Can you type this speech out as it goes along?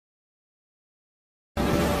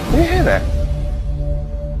Do you hear that?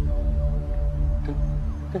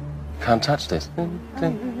 Can't touch this.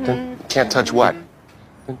 Can't touch what?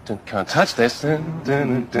 Can't touch this. Can't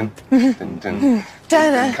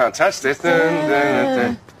touch this.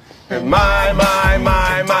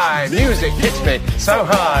 My music hits me so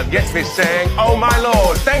hard, gets me saying, oh my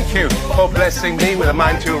Lord, thank you for blessing me with a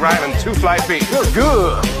mind to rhyme and 2 fly feet. You're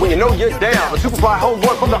good when you know you're down. A superfly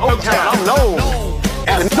homeboy from the Oak Town, I'm known.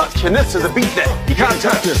 And the nuttiness is a beat that you can't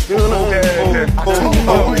touch.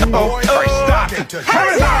 Stop it!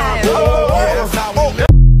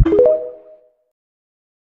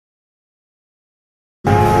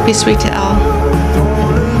 Be sweet to Elle.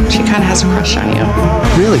 She kind of has a crush on you.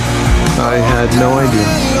 Really? I had no idea.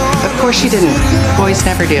 Of course you didn't. Boys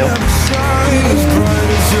never do.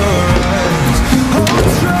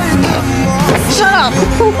 Shut up!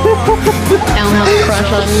 Elle has a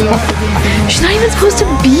crush on you. She's not even supposed to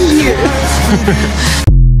be here.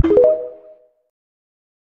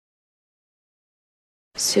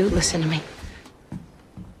 Sue, listen to me.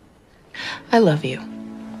 I love you.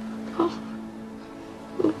 Oh.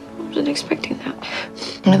 I wasn't expecting that.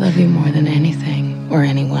 I love you more than anything or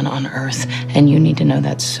anyone on earth, and you need to know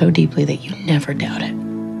that so deeply that you never doubt it.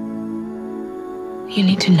 You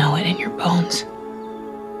need to know it in your bones.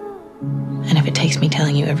 And if it takes me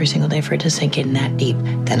telling you every single day for it to sink in that deep,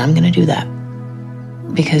 then I'm gonna do that.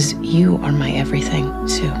 Because you are my everything,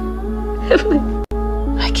 Sue.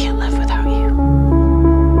 I can't live without you.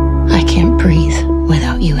 I can't breathe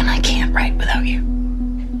without you, and I can't write without you.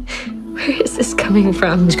 Where is this coming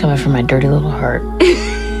from? It's coming from my dirty little heart.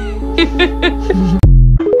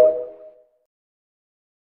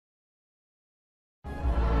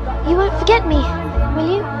 You won't forget me, will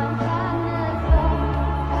you?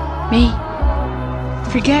 Me?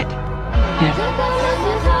 Forget? Never.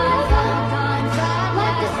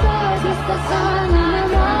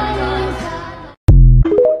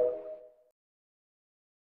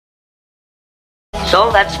 So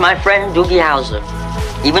that's my friend Doogie Howser.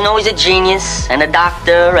 Even though he's a genius and a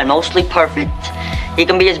doctor and mostly perfect, he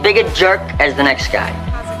can be as big a jerk as the next guy.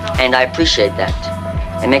 And I appreciate that.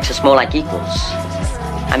 It makes us more like equals.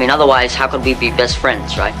 I mean, otherwise, how could we be best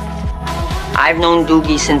friends, right? I've known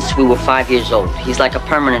Doogie since we were 5 years old. He's like a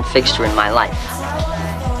permanent fixture in my life.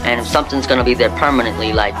 And if something's gonna be there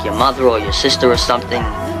permanently, like your mother or your sister or something,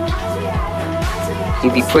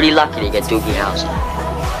 you'd be pretty lucky to get Doogie Howser.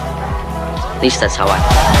 At least that's how I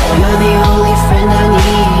feel. You're the only friend I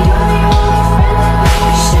need.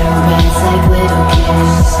 We share beds like little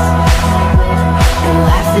kids. And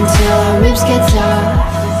laugh until our ribs get tough.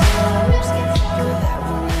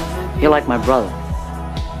 You're like my brother.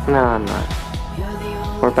 No, I'm not.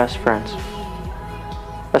 We're best friends.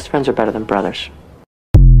 Best friends are better than brothers.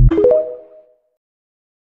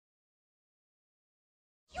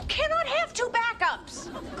 You cannot have 2 backups.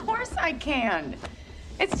 Of course I can.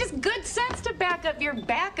 It's just good sense to back up your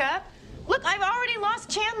backup. Look, I've already lost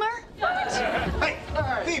Chandler. What? Hey,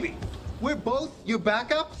 Phoebe, we're both your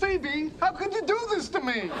backup? Phoebe, how could you do this to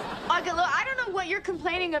me? Okay, look, I don't know what you're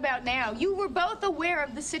complaining about now. You were both aware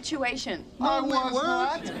of the situation. I was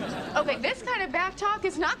not. Okay, this kind of back talk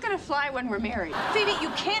is not going to fly when we're married. Phoebe,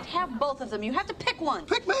 you can't have both of them. You have to pick one.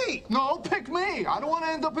 Pick me. No, pick me. I don't want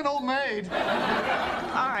to end up an old maid.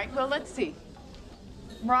 All right, well, let's see.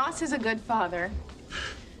 Ross is a good father.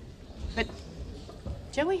 But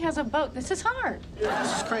Joey has a boat. This is hard.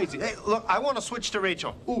 This is crazy. Hey, look, I want to switch to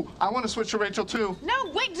Rachel. Ooh, I want to switch to Rachel, too.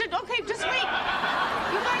 No, wait. Okay, just wait.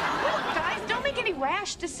 You guys, don't make any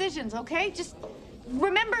rash decisions, okay? Just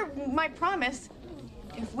remember my promise.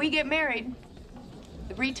 If we get married,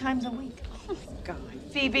 3 times a week. Oh, God.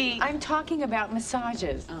 Phoebe. I'm talking about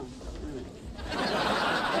massages. Oh.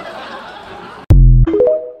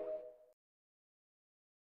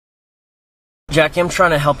 Jackie, I'm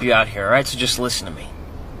trying to help you out here, alright? So just listen to me.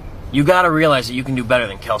 You gotta realize that you can do better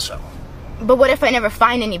than Kelso. But what if I never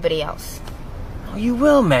find anybody else? Oh, you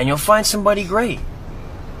will, man. You'll find somebody great.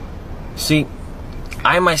 See,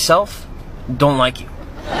 I myself don't like you.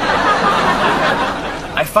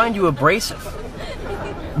 I find you abrasive.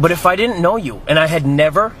 But if I didn't know you and I had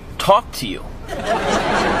never talked to you,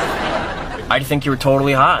 I'd think you were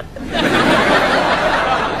totally hot.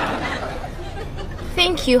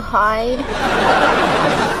 Thank you, Hyde.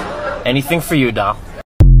 Anything for you, doll.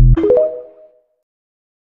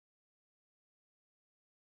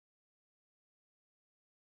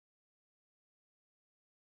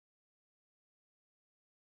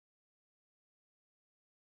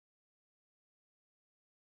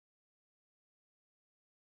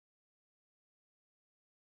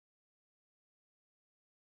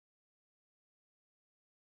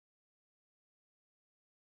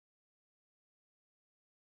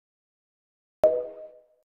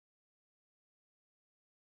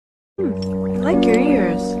 I like your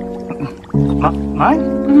ears. Mine?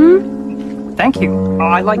 Mm-hmm. Thank you.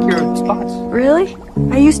 I like your spots. Really?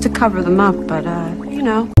 I used to cover them up, but, you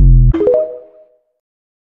know.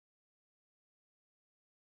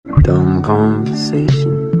 Dumb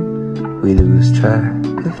conversation, we lose track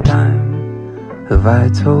of time. Have I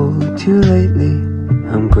told you lately,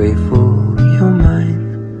 I'm grateful you're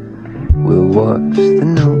mine. We'll watch The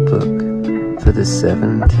Notebook for the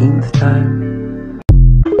 17th time.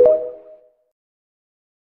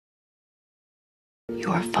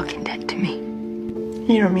 You're fucking dead to me.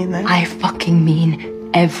 You don't mean that. I fucking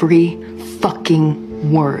mean every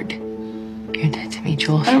fucking word. You're dead to me,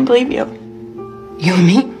 Jules. I don't believe you. You and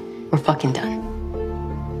me, we're fucking done.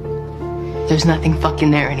 There's nothing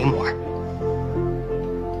fucking there anymore.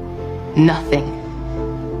 Nothing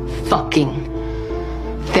fucking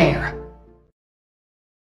there.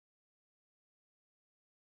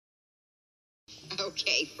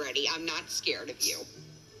 Okay, Freddie, I'm not scared of you.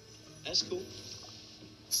 That's cool.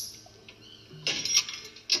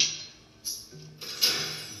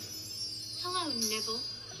 Hello, Nibble.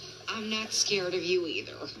 I'm not scared of you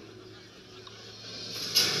either.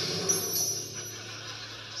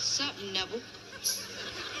 Sup, Nibble?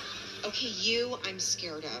 Okay, you I'm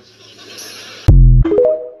scared of.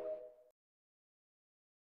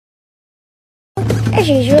 As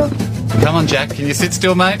usual. Come on, Jack. Can you sit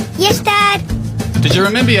still, mate? Yes, Dad. Did you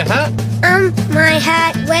remember your hat? My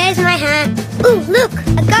hat. Where's my hat? Ooh, look,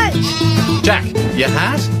 a ghost. Jack, your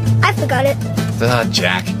hat? I forgot it.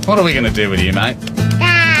 Jack. What are we going to do with you, mate?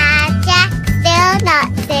 Jack's still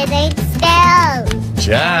not sitting still.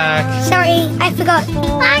 Jack. Sorry, I forgot.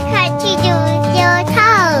 Why can't you do with your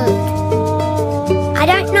toes? I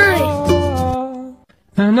don't know.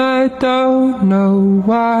 And I don't know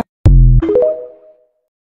why.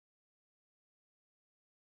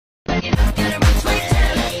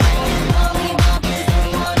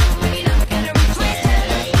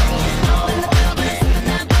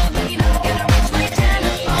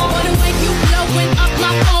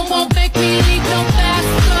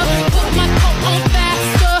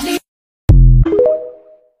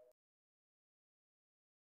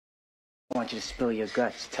 I want you to spill your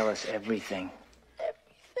guts. Tell us everything.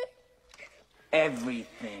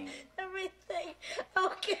 Everything. Everything.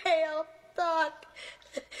 Okay, I'll talk.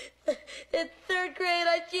 In 3rd grade,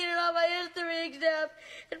 I cheated on my history exam.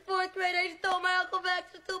 In 4th grade, I stole my Uncle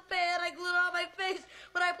Max's toupee and I glued it on my face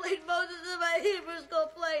when I played Moses in my Hebrew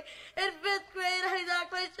school play. In 5th grade, I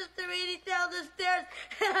knocked my sister Edie down the stairs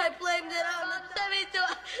and I blamed it on the semi to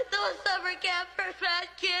a summer camp for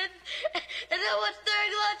fat kids. And then once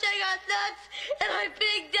during lunch, I got nuts and I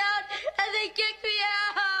pigged out and they kicked me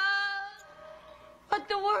out. But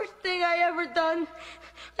the worst thing I ever done,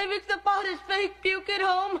 I mixed up all this fake puke at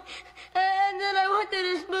home, and then I went to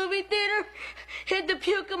this movie theater, hid the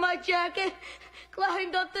puke in my jacket,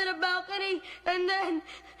 climbed up to the balcony, and then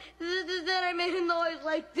I made a noise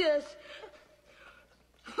like this.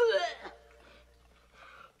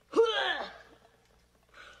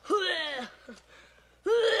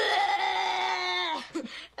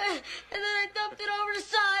 And then I dumped it over the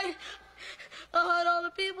side. And all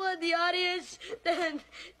the people in the audience, then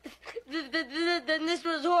this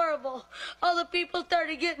was horrible. All the people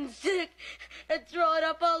started getting sick and throwing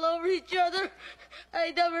up all over each other.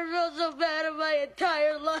 I never felt so bad in my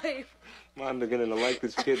entire life. I'm beginning to like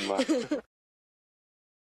this kid, Ma.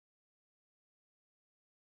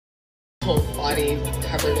 Whole body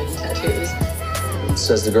covered in tattoos.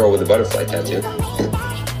 Says the girl with the butterfly tattoo.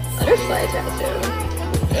 Butterfly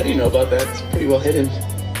tattoo. How do you know about that? It's pretty well hidden.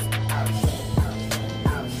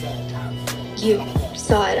 You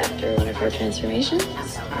saw it after one of her transformations?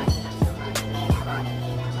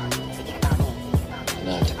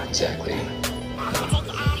 Not exactly.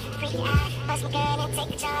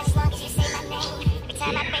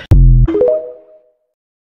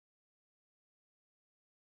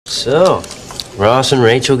 So, Ross and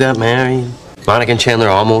Rachel got married. Monica and Chandler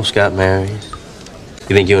almost got married.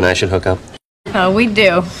 You think you and I should hook up? Oh, we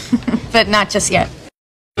do. But not just yet.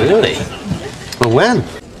 Really? Well, when?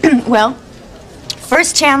 Well,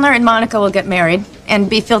 first Chandler and Monica will get married and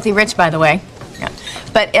be filthy rich, by the way. Yeah.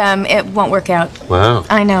 But it won't work out. Wow.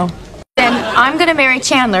 I know. Then I'm going to marry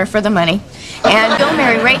Chandler for the money, and you'll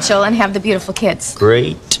marry Rachel and have the beautiful kids.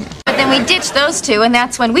 Great. But then we ditch those two, and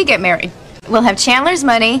that's when we get married. We'll have Chandler's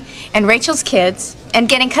money and Rachel's kids, and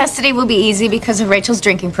getting custody will be easy because of Rachel's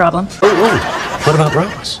drinking problem. Oh, what about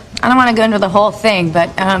Ross? I don't want to go into the whole thing, but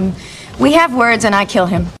we have words, and I kill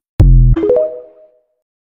him.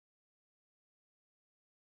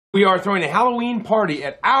 We are throwing a Halloween party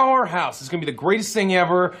at our house. It's going to be the greatest thing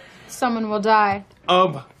ever. Someone will die.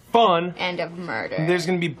 fun. And of murder. There's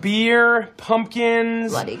gonna be beer,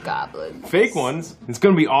 pumpkins. Bloody goblins. Fake ones. It's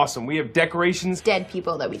gonna be awesome. We have decorations. Dead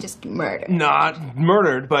people that we just murder. Not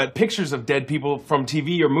murdered, but pictures of dead people from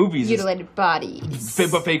TV or movies. Mutilated bodies.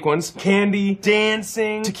 But fake ones. Candy,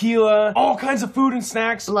 dancing, tequila, all kinds of food and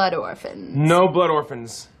snacks. Blood orphans. No blood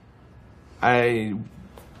orphans. I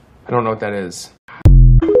don't know what that is.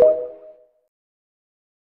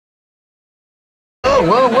 Oh,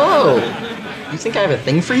 whoa, whoa! You think I have a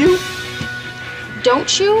thing for you?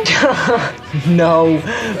 Don't you? No,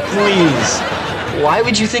 please. Why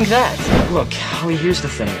would you think that? Look, Howie, here's the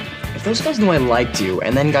thing. If those guys knew I liked you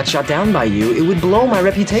and then got shot down by you, it would blow my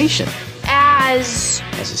reputation. As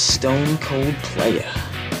a stone cold player.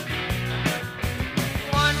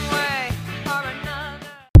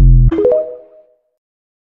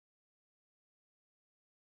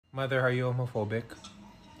 Mother, are you homophobic?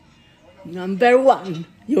 Number 1,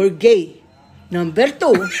 you're gay. Number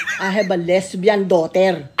 2, I have a lesbian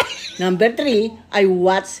daughter. Number 3, I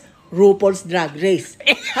watch RuPaul's Drag Race.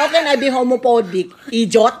 How can I be homophobic,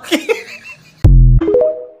 idiot?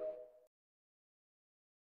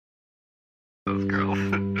 Those girls.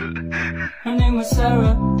 Her name was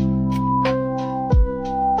Sarah.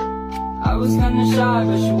 I was kinda shy,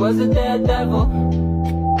 but she was a daredevil.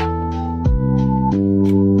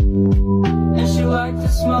 And she liked to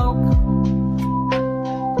smoke,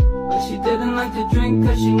 but she didn't like to drink,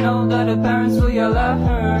 cause she know that her parents will yell at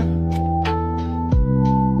her.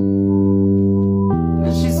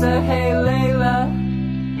 And she said, hey Layla.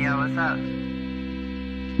 Yeah, what's up?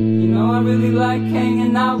 You know I really like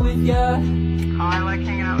hanging out with ya. Oh, I like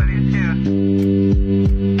hanging out with you too.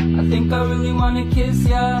 I think I really wanna kiss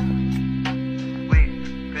ya. Wait,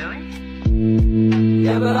 really?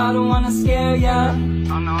 Yeah, but I don't wanna scare ya.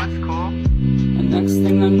 Oh no, it's cool. And next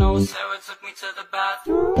thing I know, Sarah took me to the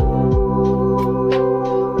bathroom.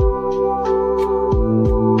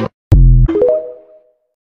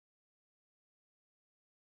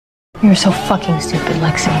 You're so fucking stupid,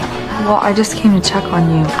 Lexi. Well, I just came to check on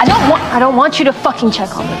you. I don't want you to fucking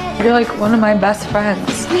check on me. You're like one of my best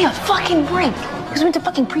friends. Give me a fucking break. Because we went to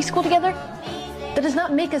fucking preschool together? That does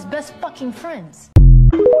not make us best fucking friends.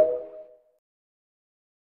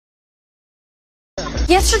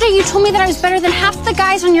 Yesterday you told me that I was better than half the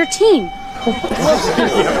guys on your team.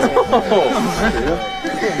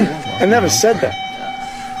 I never said that.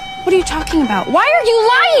 What are you talking about? Why are you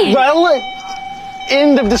lying? Well,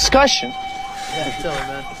 end of discussion.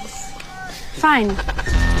 Fine.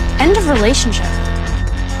 End of relationship.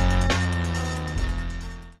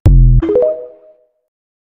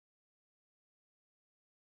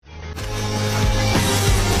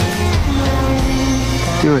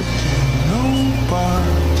 Do it.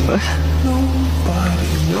 What?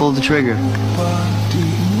 Pull the trigger.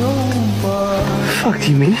 Fuck, do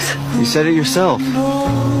you mean it? You said it yourself.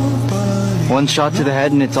 One shot to the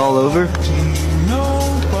head and it's all over?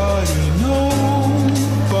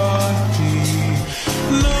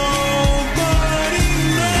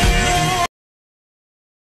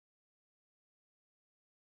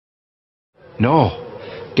 No.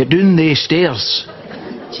 Get down the stairs.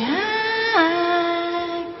 Jack.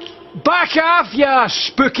 Back off, ya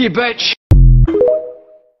spooky bitch!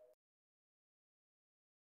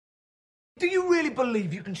 Do you really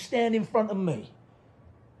believe you can stand in front of me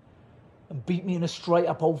and beat me in a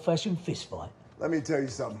straight-up old-fashioned fistfight? Let me tell you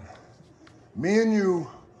something. Me and you,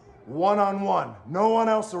 one-on-one, no one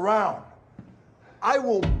else around. I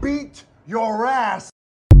will beat your ass.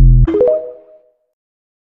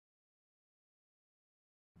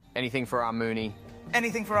 Anything for our Mooney.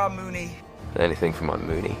 Anything for our Mooney. Anything for my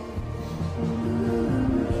Mooney.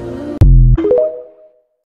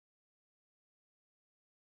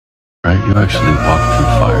 Right, you actually walked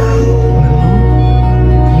through fire.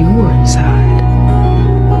 You were inside.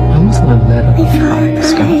 I was gonna let him try to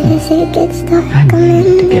stop me. I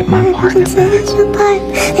needed to get my partner back.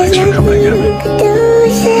 Thanks for coming to get me.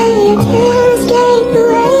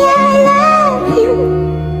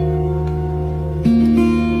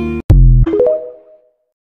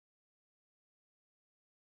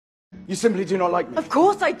 You simply do not like me. Of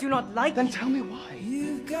course I do not like Then you. tell me why.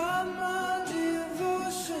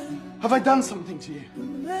 Have I done something to you?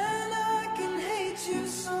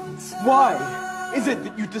 Why is it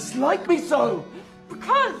that you dislike me so?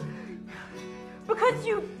 Because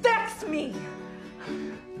you vex me.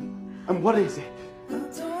 And what is it do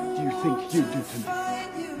you think you do to me?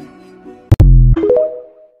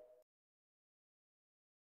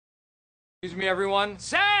 Excuse me, everyone.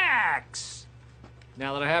 Sex!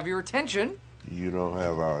 Now that I have your attention. You don't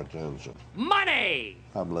have our attention. Money!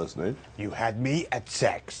 I'm listening. You had me at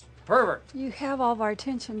sex. Pervert. You have all of our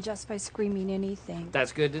attention just by screaming anything.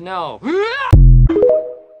 That's good to know.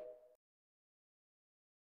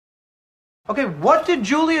 Okay, what did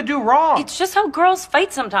Julia do wrong? It's just how girls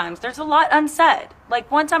fight sometimes. There's a lot unsaid.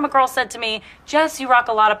 Like one time a girl said to me, Jess, you rock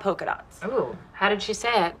a lot of polka dots. Ooh, how did she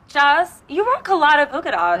say it? Jess, you rock a lot of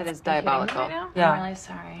polka dots. That is diabolical. Yeah. I'm really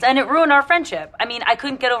sorry. And it ruined our friendship. I mean, I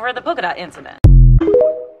couldn't get over the polka dot incident.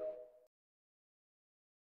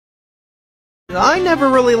 I never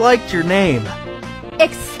really liked your name.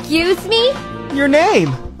 Excuse me? Your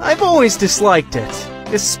name! I've always disliked it.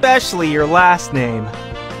 Especially your last name.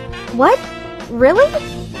 What? Really?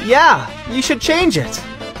 Yeah, you should change it.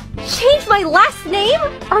 Change my last name?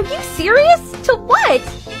 Are you serious? To what?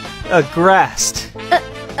 Aggressed.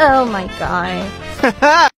 Oh my god.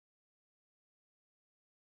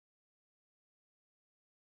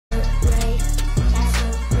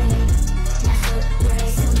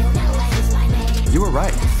 You were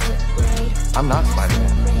right. I'm not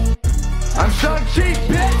Spider-Man. I'm Shang-Chi,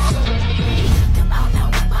 bitch!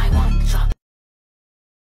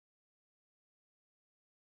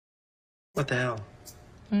 What the hell?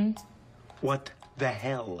 Hmm? What the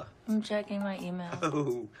hell? I'm checking my email.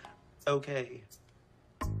 Oh, okay.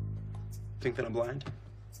 Think that I'm blind?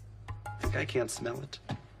 Think I can't smell it?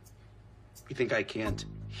 You think I can't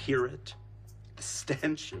hear it? The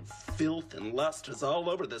stench of filth and lust is all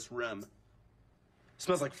over this room.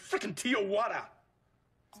 Smells like frickin' Tijuana.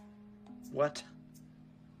 What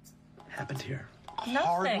happened here? Nothing.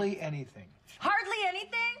 Hardly anything. Hardly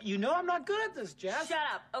anything? You know I'm not good at this, Jess. Shut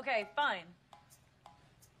up. Okay, fine.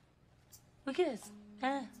 We kissed.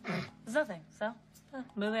 It's nothing, so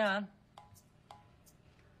moving on.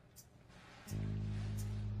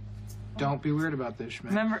 Don't be weird about this,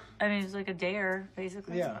 Schmidt. Remember, I mean, it's like a dare,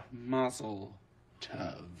 basically. Yeah. Mazel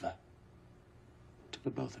tov to the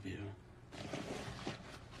both of you.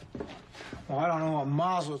 Well, I don't know what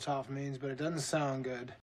mazel tov means, but it doesn't sound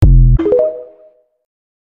good.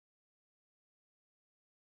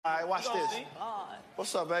 All right, watch this.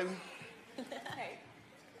 What's up, baby?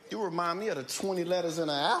 You remind me of the 20 letters in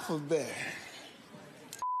the alphabet.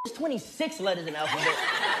 There's 26 letters in the alphabet.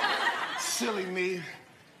 Silly me.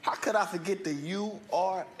 How could I forget the U-R-A-Q-T?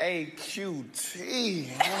 Give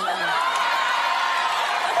him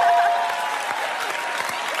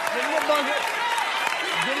a bucket.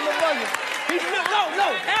 Give him a bucket. He's no,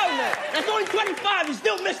 hell no. That's only 25. He's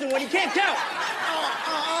still missing one. He can't count.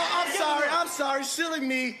 I'm sorry. Silly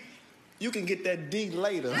me. You can get that D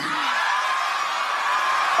later.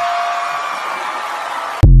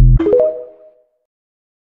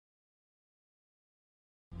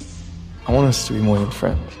 I want us to be more than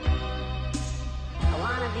friends.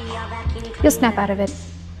 You'll snap out of it.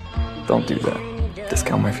 Don't do that.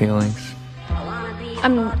 Discount my feelings.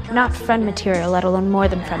 I'm not friend material, let alone more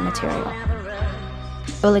than friend material. I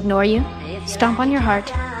will ignore you, stomp on your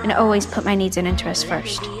heart, and always put my needs and interests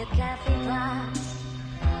first.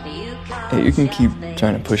 Hey, you can keep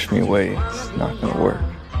trying to push me away. It's not gonna work.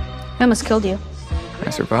 I almost killed you. I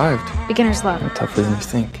survived. Beginner's luck. I'm tougher than you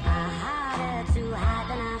think.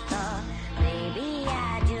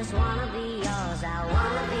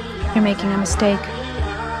 You're making a mistake.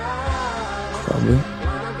 Probably.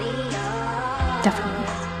 Definitely.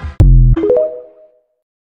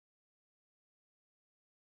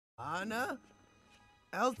 Anna?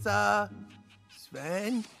 Elsa?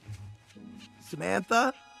 Sven?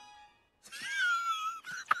 Samantha?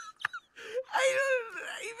 I don't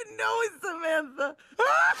even know it's Samantha.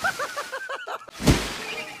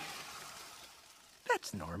 That's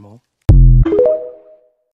normal.